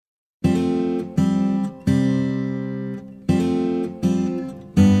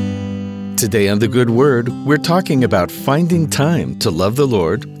Today on The Good Word, we're talking about finding time to love the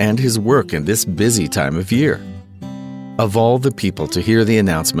Lord and His work in this busy time of year. Of all the people to hear the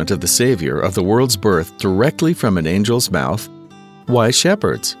announcement of the Savior of the world's birth directly from an angel's mouth, why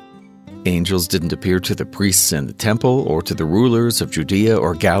shepherds? Angels didn't appear to the priests in the temple or to the rulers of Judea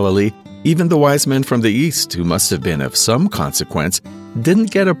or Galilee. Even the wise men from the east, who must have been of some consequence,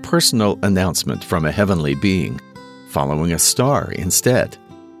 didn't get a personal announcement from a heavenly being, following a star instead.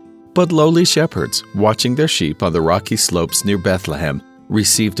 But lowly shepherds, watching their sheep on the rocky slopes near Bethlehem,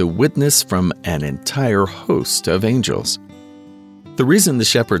 received a witness from an entire host of angels. The reason the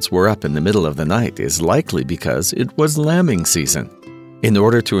shepherds were up in the middle of the night is likely because it was lambing season. In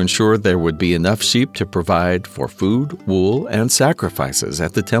order to ensure there would be enough sheep to provide for food, wool, and sacrifices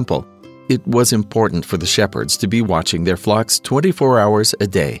at the temple, it was important for the shepherds to be watching their flocks 24 hours a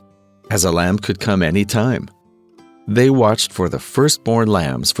day, as a lamb could come any time. They watched for the firstborn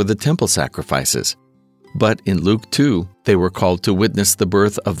lambs for the temple sacrifices. But in Luke 2, they were called to witness the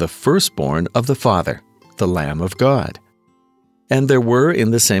birth of the firstborn of the Father, the Lamb of God. And there were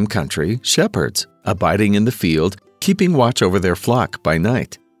in the same country shepherds, abiding in the field, keeping watch over their flock by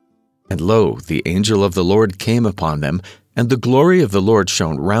night. And lo, the angel of the Lord came upon them, and the glory of the Lord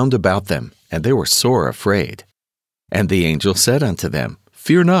shone round about them, and they were sore afraid. And the angel said unto them,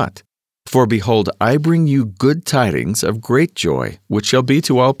 Fear not. For behold, I bring you good tidings of great joy, which shall be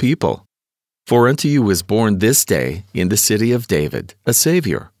to all people. For unto you is born this day in the city of David a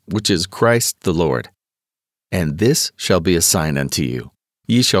Savior, which is Christ the Lord. And this shall be a sign unto you.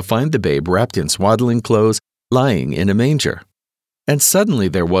 Ye shall find the babe wrapped in swaddling clothes, lying in a manger. And suddenly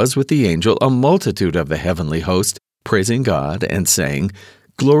there was with the angel a multitude of the heavenly host, praising God and saying,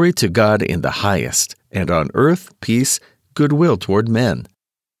 Glory to God in the highest, and on earth peace, goodwill toward men.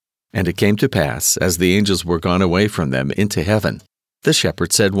 And it came to pass, as the angels were gone away from them into heaven, the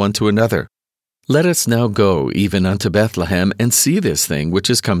shepherds said one to another, Let us now go even unto Bethlehem, and see this thing which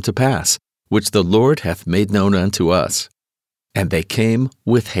is come to pass, which the Lord hath made known unto us. And they came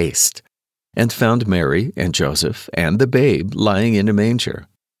with haste, and found Mary and Joseph and the babe lying in a manger.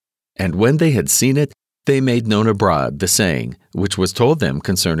 And when they had seen it, they made known abroad the saying which was told them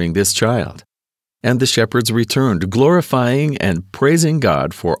concerning this child. And the shepherds returned, glorifying and praising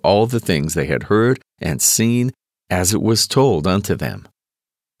God for all the things they had heard and seen, as it was told unto them.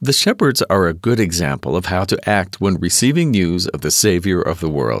 The shepherds are a good example of how to act when receiving news of the Savior of the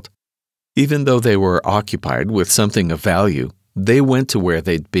world. Even though they were occupied with something of value, they went to where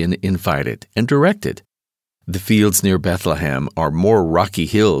they'd been invited and directed. The fields near Bethlehem are more rocky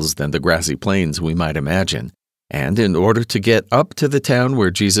hills than the grassy plains we might imagine, and in order to get up to the town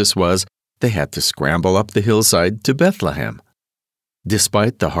where Jesus was, they had to scramble up the hillside to Bethlehem.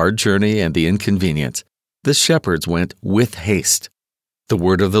 Despite the hard journey and the inconvenience, the shepherds went with haste. The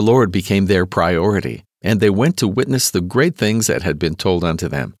word of the Lord became their priority, and they went to witness the great things that had been told unto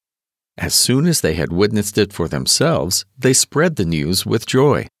them. As soon as they had witnessed it for themselves, they spread the news with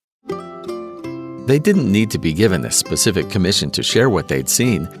joy. They didn't need to be given a specific commission to share what they'd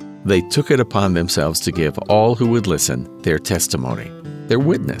seen. They took it upon themselves to give all who would listen their testimony, their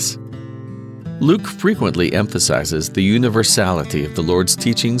witness. Luke frequently emphasizes the universality of the Lord's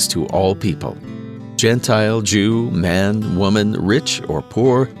teachings to all people. Gentile, Jew, man, woman, rich or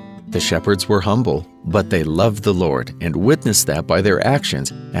poor, the shepherds were humble, but they loved the Lord and witnessed that by their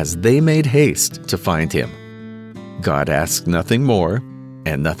actions as they made haste to find Him. God asks nothing more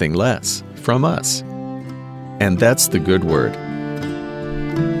and nothing less from us. And that's the good word.